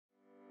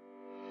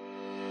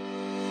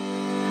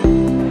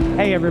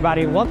Hey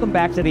everybody, welcome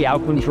back to the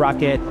Outcomes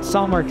Rocket.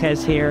 Saul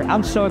Marquez here.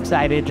 I'm so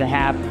excited to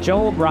have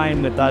Joe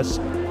O'Brien with us,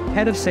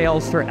 Head of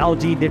Sales for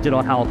LG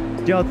Digital Health.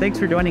 Joe, thanks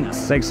for joining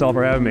us. Thanks, Saul,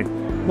 for having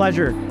me.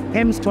 Pleasure.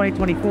 HIMSS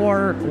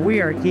 2024, we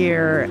are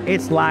here.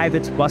 It's live,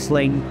 it's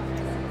bustling.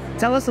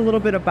 Tell us a little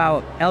bit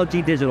about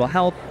LG Digital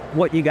Health,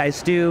 what you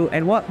guys do,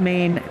 and what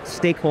main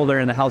stakeholder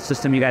in the health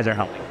system you guys are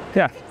helping.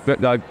 Yeah,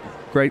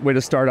 great way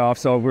to start off.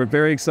 So we're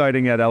very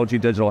exciting at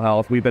LG Digital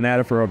Health. We've been at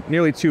it for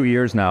nearly 2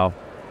 years now.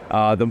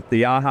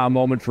 The aha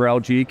moment for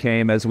LG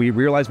came as we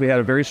realized we had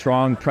a very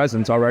strong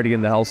presence already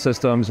in the health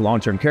systems,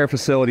 long-term care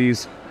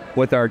facilities,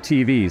 with our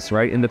TVs,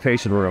 right, in the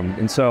patient room.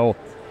 And so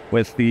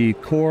with the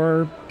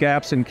core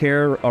gaps in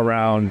care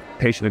around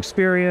patient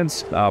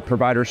experience,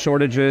 provider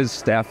shortages,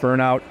 staff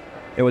burnout,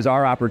 it was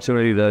our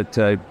opportunity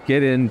to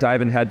get in,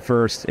 dive in head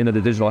first into the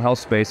digital health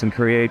space and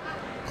create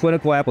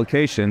clinical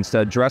applications to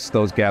address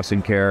those gaps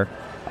in care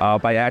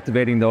by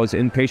activating those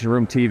inpatient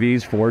room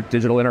TVs for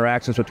digital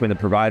interactions between the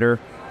provider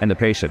and the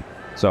patient.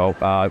 So,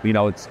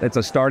 it's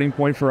a starting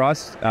point for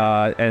us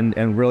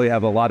and really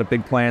have a lot of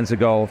big plans to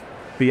go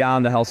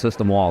beyond the health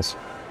system walls.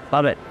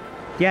 Love it.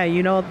 Yeah,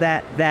 you know,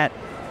 that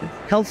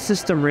health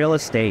system real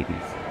estate,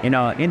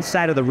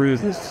 inside of the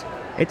roofs,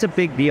 it's a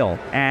big deal.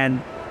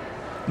 And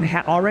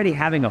already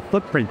having a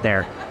footprint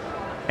there,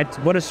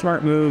 what a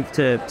smart move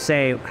to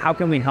say, how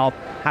can we help?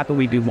 How can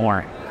we do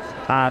more?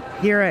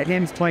 Here at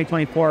HIMSS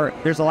 2024,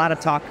 there's a lot of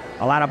talk,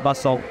 a lot of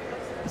bustle.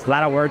 There's a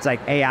lot of words like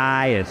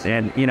AI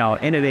and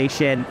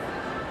innovation.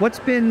 What's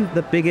been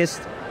the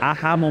biggest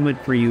aha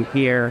moment for you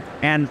here,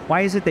 and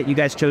why is it that you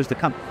guys chose to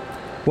come?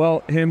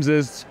 Well, HIMSS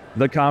is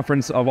the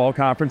conference of all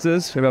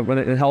conferences in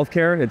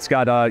healthcare. It's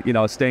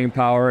got staying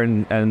power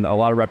and a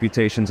lot of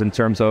reputations in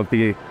terms of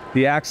the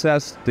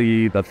access,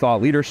 the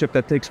thought leadership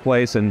that takes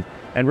place, and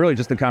really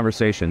just the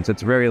conversations.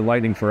 It's very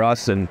enlightening for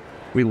us, and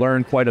we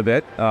learn quite a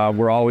bit.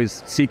 We're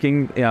always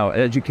seeking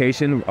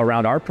education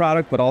around our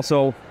product, but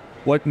also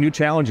what new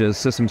challenges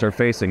systems are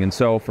facing. And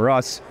so for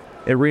us,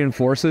 it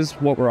reinforces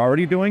what we're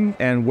already doing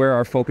and where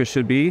our focus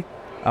should be.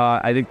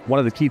 I think one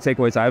of the key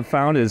takeaways I've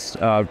found is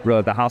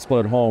the hospital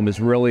at home is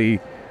really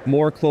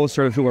more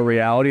closer to a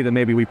reality than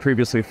maybe we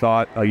previously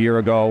thought a year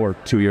ago or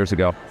 2 years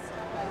ago.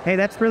 Hey,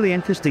 that's really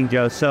interesting,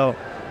 Joe. So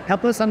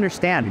help us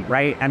understand,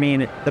 right? I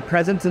mean, the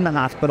presence in the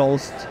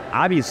hospitals,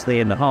 obviously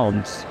in the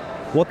homes.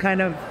 What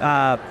kind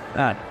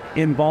of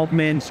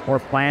involvement or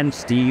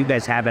plans do you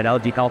guys have at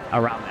LG Health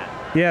around that?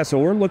 Yeah, so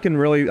we're looking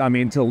really,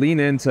 to lean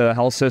into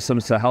health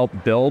systems to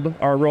help build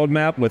our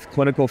roadmap with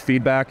clinical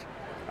feedback,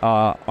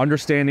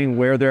 understanding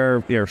where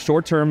their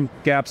short-term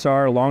gaps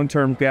are,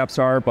 long-term gaps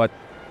are, but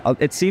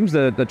it seems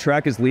the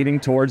track is leading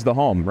towards the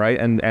home, right?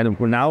 And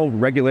we're now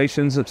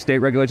state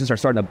regulations are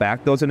starting to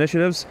back those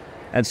initiatives.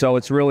 And so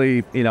it's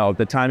really,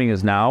 the timing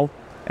is now.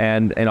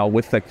 And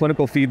with the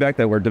clinical feedback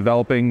that we're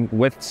developing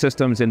with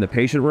systems in the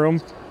patient room,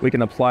 we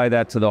can apply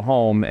that to the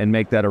home and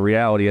make that a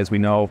reality. As we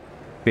know,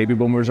 baby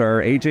boomers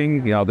are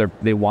aging,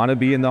 they want to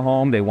be in the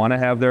home, they want to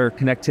have their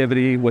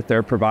connectivity with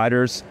their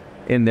providers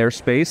in their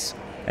space.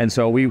 And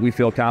so we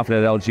feel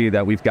confident at LG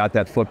that we've got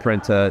that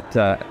footprint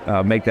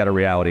to make that a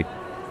reality.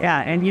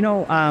 Yeah, and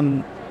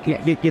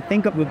you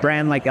think of a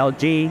brand like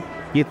LG,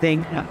 you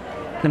think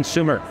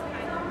consumer.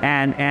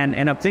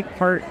 And a big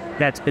part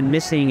that's been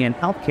missing in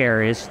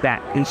healthcare is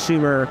that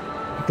consumer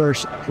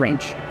first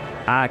range.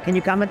 Can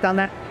you comment on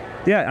that?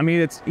 Yeah,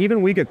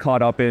 we get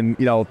caught up in,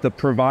 the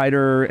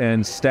provider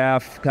and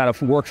staff kind of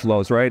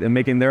workflows, right? And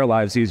making their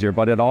lives easier,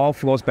 but it all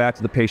flows back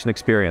to the patient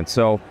experience.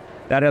 So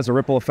that has a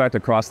ripple effect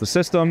across the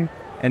system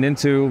and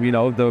into,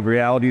 the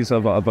realities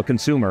of a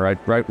consumer,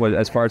 right?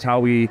 As far as how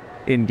we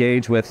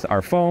engage with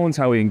our phones,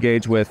 how we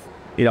engage with,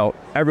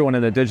 everyone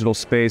in the digital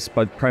space,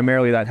 but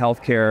primarily that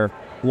healthcare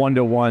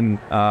one-to-one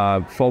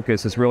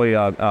focus is really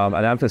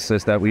an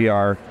emphasis that we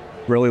are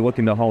really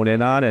looking to hone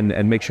in on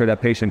and make sure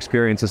that patient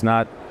experience is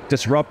not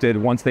disrupted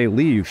once they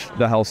leave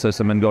the health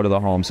system and go to the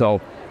home.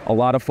 So a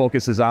lot of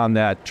focus is on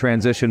that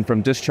transition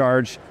from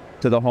discharge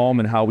to the home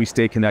and how we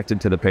stay connected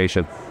to the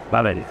patient.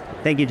 Love it.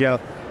 Thank you, Joe.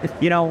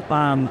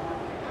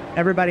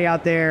 Everybody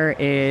out there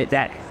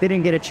that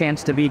didn't get a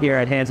chance to be here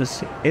at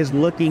HIMSS is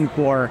looking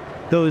for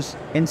those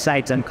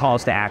insights and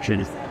calls to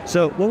action.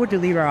 So what would you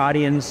leave our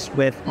audience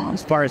with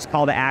as far as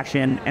call to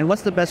action, and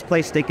what's the best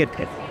place they could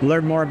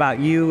learn more about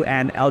you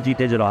and LG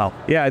Digital Health?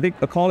 Yeah, I think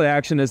a call to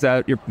action is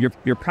that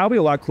you're probably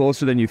a lot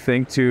closer than you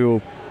think to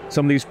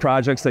some of these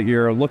projects that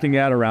you're looking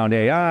at around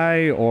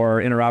AI or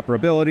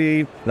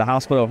interoperability, the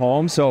hospital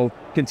home. So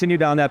continue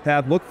down that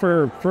path. Look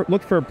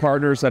for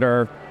partners that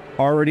are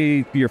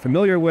already you're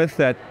familiar with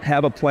that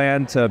have a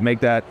plan to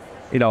make that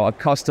a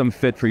custom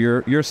fit for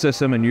your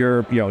system and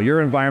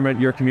your environment,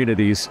 your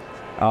communities.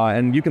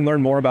 And you can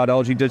learn more about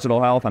LG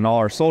Digital Health on all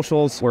our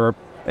socials. We're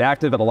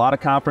active at a lot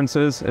of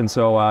conferences. And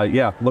so,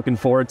 looking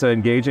forward to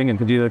engaging and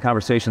continue the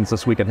conversations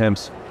this week at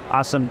HIMSS.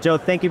 Awesome. Joe,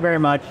 thank you very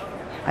much.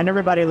 And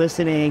everybody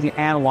listening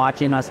and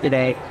watching us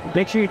today,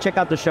 make sure you check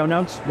out the show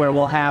notes where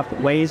we'll have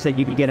ways that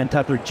you can get in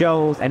touch with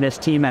Joe and his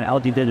team at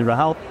LG Digital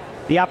Health.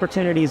 The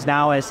opportunity is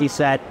now, as he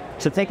said,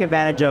 So take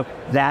advantage of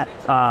that,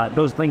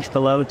 those links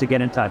below to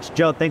get in touch.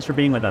 Joe, thanks for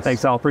being with us.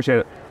 Thanks, Al. Appreciate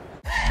it.